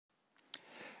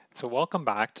So welcome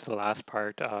back to the last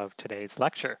part of today's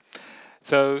lecture.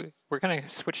 So we're going to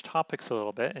switch topics a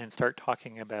little bit and start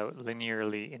talking about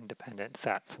linearly independent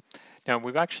sets. Now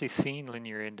we've actually seen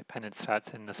linear independent sets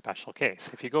in the special case.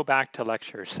 If you go back to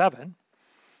lecture 7,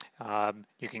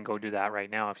 you can go do that right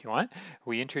now if you want.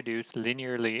 We introduced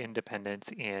linearly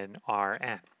independence in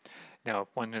Rn. Now,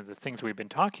 one of the things we've been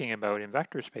talking about in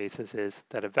vector spaces is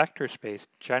that a vector space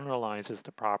generalizes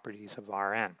the properties of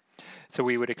Rn. So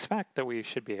we would expect that we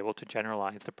should be able to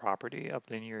generalize the property of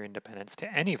linear independence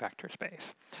to any vector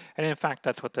space. And in fact,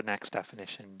 that's what the next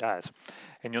definition does.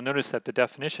 And you'll notice that the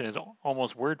definition is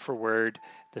almost word for word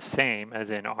the same as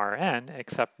in Rn,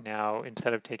 except now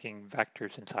instead of taking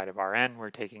vectors inside of Rn, we're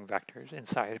taking vectors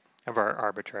inside of our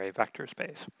arbitrary vector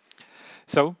space.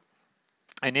 So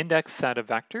an index set of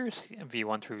vectors,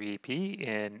 v1 through vp,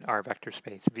 in our vector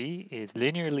space V is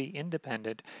linearly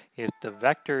independent if the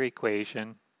vector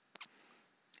equation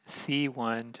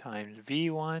c1 times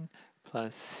v1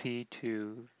 plus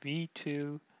c2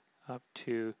 v2 up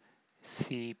to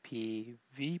cp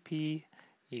vp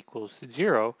equals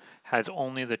 0 has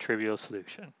only the trivial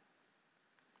solution.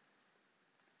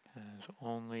 Has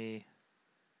only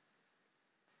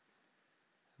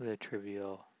the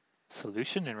trivial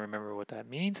solution, and remember what that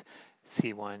means.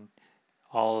 C1,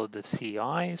 all of the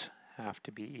CIs have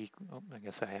to be equal, I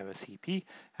guess I have a CP,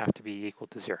 have to be equal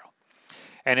to 0.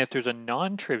 And if there's a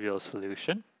non-trivial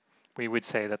solution, we would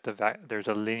say that there's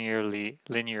a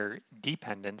linear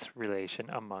dependence relation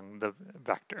among the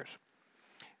vectors.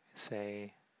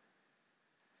 Say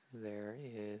there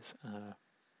is a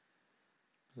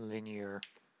linear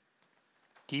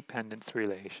dependence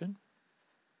relation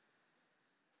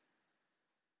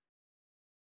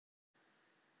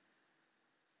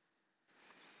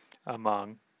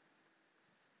among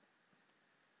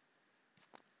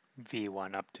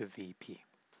V1 up to VP.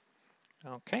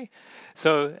 Okay,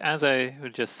 so as I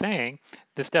was just saying,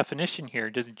 this definition here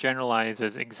just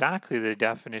generalizes exactly the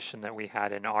definition that we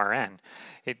had in Rn.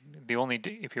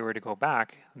 If you were to go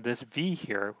back, this V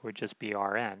here would just be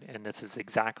Rn, and this is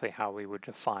exactly how we would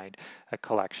define a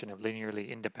collection of linearly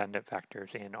independent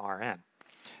vectors in Rn.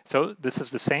 So this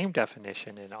is the same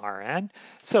definition in Rn.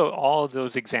 So all of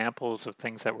those examples of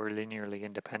things that were linearly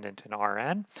independent in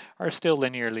Rn are still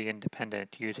linearly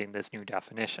independent using this new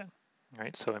definition.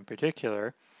 Right, so in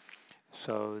particular,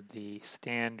 so the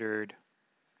standard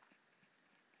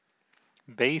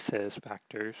basis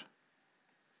vectors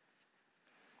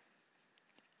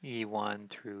E1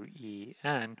 through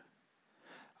En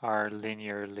are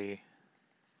linearly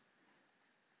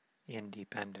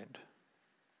independent.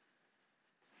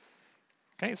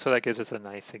 Okay, so that gives us a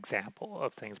nice example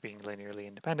of things being linearly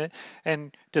independent.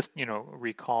 And just,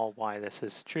 recall why this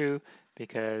is true,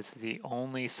 because the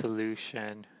only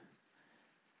solution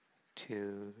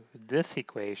to this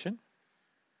equation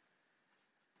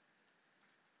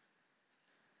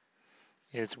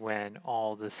is when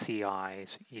all the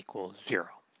CIs equal 0.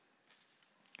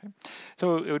 Okay.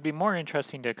 So it would be more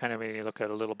interesting to kind of maybe look at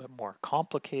a little bit more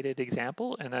complicated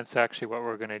example, and that's actually what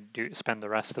we're going to spend the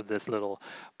rest of this little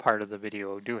part of the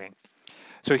video doing.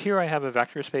 So here I have a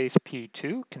vector space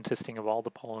P2 consisting of all the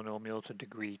polynomials of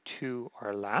degree 2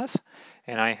 or less,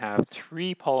 and I have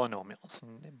 3 polynomials,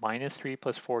 minus 3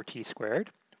 plus 4t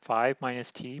squared, 5 minus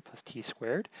t plus t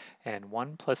squared, and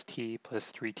 1 plus t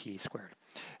plus 3t squared.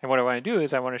 And what I want to do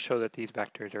is I want to show that these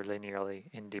vectors are linearly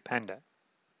independent.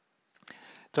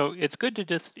 So it's good to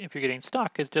just, if you're getting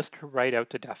stuck, is just to write out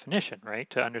the definition, right,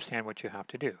 to understand what you have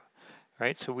to do,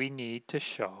 right? So we need to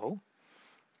show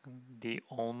the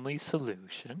only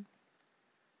solution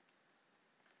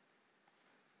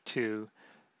to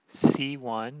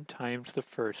C1 times the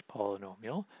first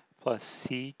polynomial plus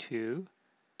C2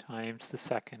 times the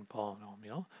second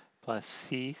polynomial plus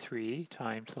C3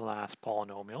 times the last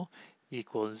polynomial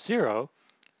equals 0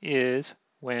 is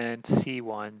when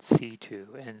C1,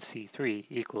 C2, and C3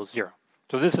 equals 0.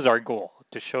 So this is our goal,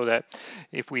 to show that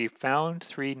if we found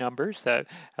 3 numbers that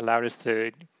allowed us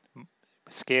to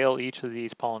scale each of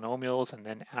these polynomials and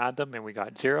then add them and we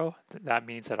got 0, that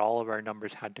means that all of our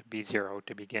numbers had to be 0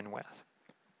 to begin with.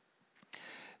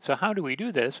 So how do we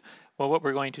do this? Well, what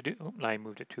we're going to do, I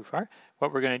moved it too far.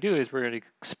 What we're going to do is we're going to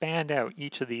expand out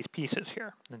each of these pieces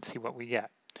here and see what we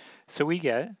get. So we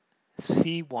get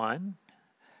C1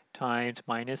 times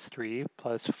minus 3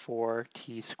 plus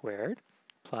 4t squared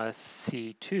plus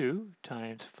C2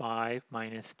 times 5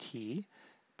 minus t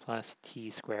plus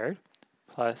t squared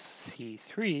plus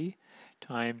C3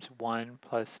 times 1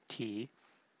 plus t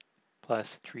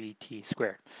plus 3t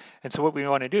squared. And so what we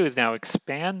want to do is now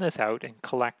expand this out and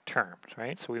collect terms,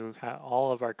 right? So we would have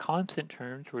all of our constant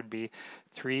terms would be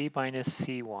 3 minus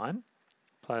C1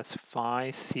 plus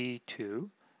phi c2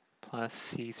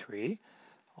 plus c3.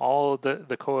 All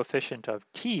the coefficient of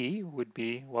t would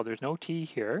be, well, there's no t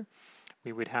here.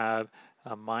 We would have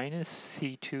a minus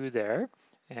c2 there,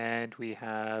 and we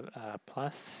have a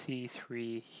plus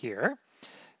c3 here.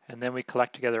 And then we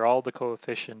collect together all the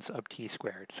coefficients of t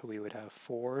squared. So we would have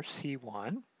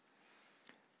 4c1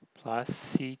 plus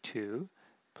c2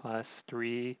 plus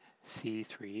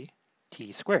 3c3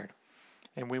 t squared.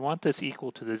 And we want this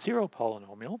equal to the 0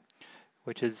 polynomial,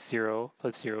 which is 0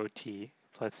 plus 0t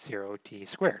plus 0t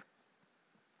squared.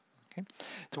 Okay.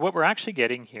 So what we're actually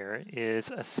getting here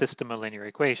is a system of linear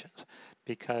equations,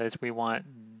 because we want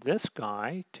this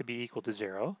guy to be equal to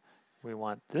 0, we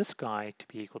want this guy to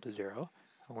be equal to 0,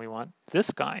 and we want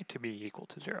this guy to be equal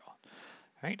to 0.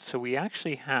 Right? So we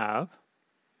actually have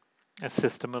a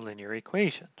system of linear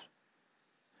equations.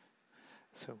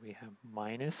 So we have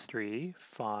minus 3,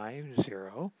 5,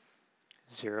 0,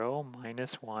 0,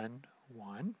 minus 1,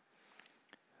 1,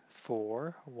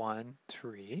 4, 1,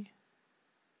 3,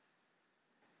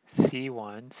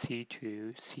 C1,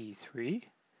 C2, C3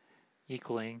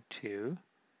 equaling to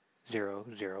 0,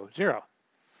 0, 0.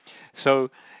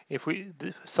 So if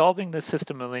solving the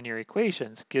system of linear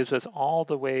equations gives us all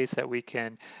the ways that we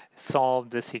can solve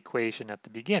this equation at the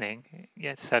beginning,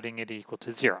 yet setting it equal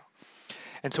to 0.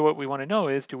 And so what we want to know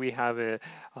is, do we have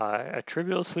a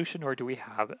trivial solution or do we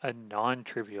have a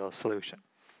non-trivial solution?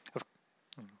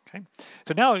 Okay,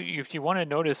 so now if you want to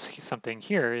notice something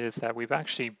here is that we've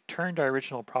actually turned our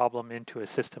original problem into a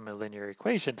system of linear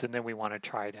equations, and then we want to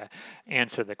try to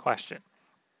answer the question.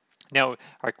 Now,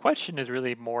 our question is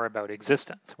really more about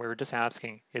existence. We're just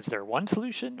asking, is there one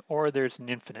solution or there's an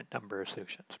infinite number of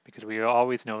solutions? Because we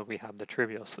always know we have the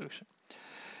trivial solution.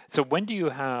 So when do you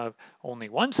have only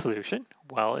one solution?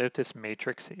 Well, if this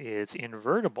matrix is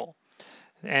invertible.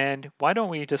 And why don't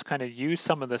we just kind of use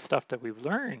some of the stuff that we've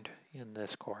learned in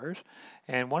this course?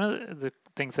 And one of the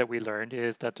things that we learned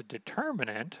is that the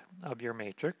determinant of your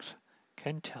matrix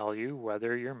can tell you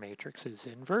whether your matrix is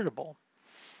invertible.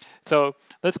 So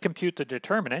let's compute the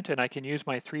determinant, and I can use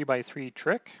my 3 by 3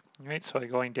 trick. Right? So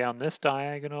going down this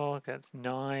diagonal, that's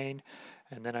 9,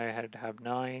 and then I had to have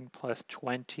 9 plus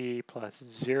 20 plus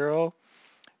 0,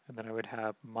 and then I would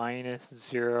have minus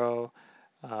 0,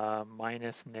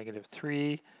 minus negative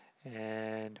 3,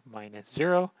 and minus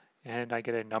 0, and I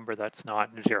get a number that's not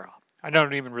 0. I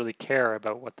don't even really care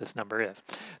about what this number is.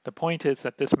 The point is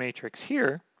that this matrix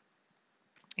here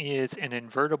is an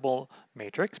invertible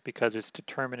matrix because its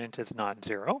determinant is not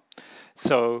 0.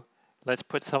 So let's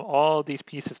put all these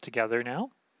pieces together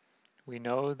now. We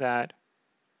know that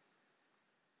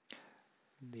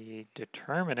the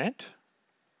determinant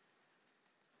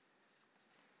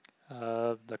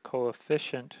of the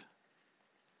coefficient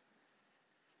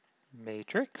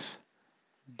matrix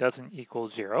doesn't equal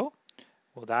 0.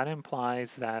 Well, that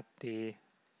implies that the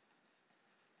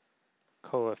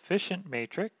coefficient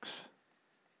matrix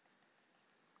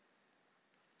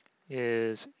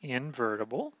is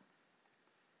invertible,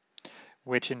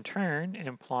 which in turn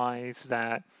implies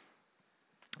that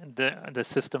the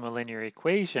system of linear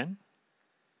equation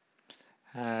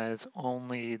has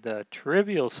only the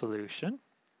trivial solution,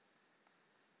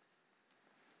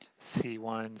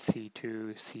 C1,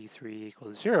 C2, C3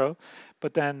 equals 0,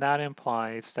 but then that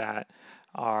implies that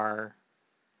our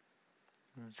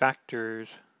vectors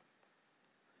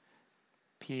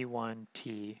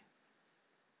P1t,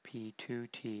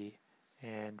 P2t,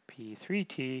 and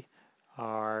P3t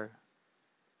are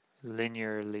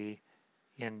linearly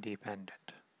independent.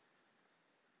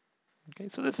 Okay,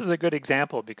 so this is a good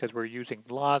example because we're using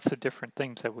lots of different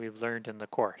things that we've learned in the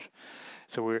course.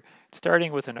 So we're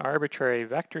starting with an arbitrary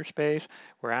vector space.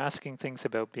 We're asking things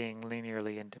about being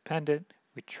linearly independent.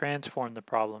 We transform the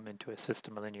problem into a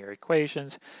system of linear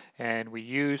equations, and we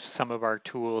use some of our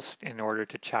tools in order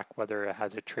to check whether it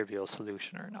has a trivial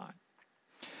solution or not.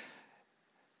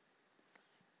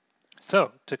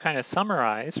 So to kind of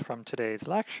summarize from today's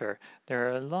lecture, there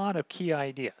are a lot of key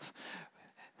ideas.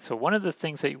 So one of the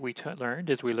things that we learned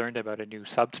is we learned about a new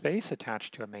subspace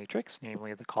attached to a matrix,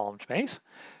 namely the column space.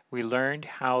 We learned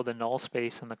how the null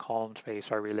space and the column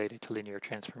space are related to linear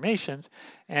transformations,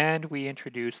 and we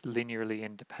introduced linearly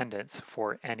independence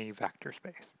for any vector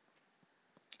space.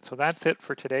 So that's it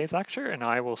for today's lecture, and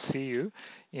I will see you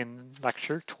in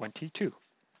lecture 22.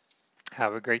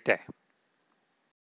 Have a great day.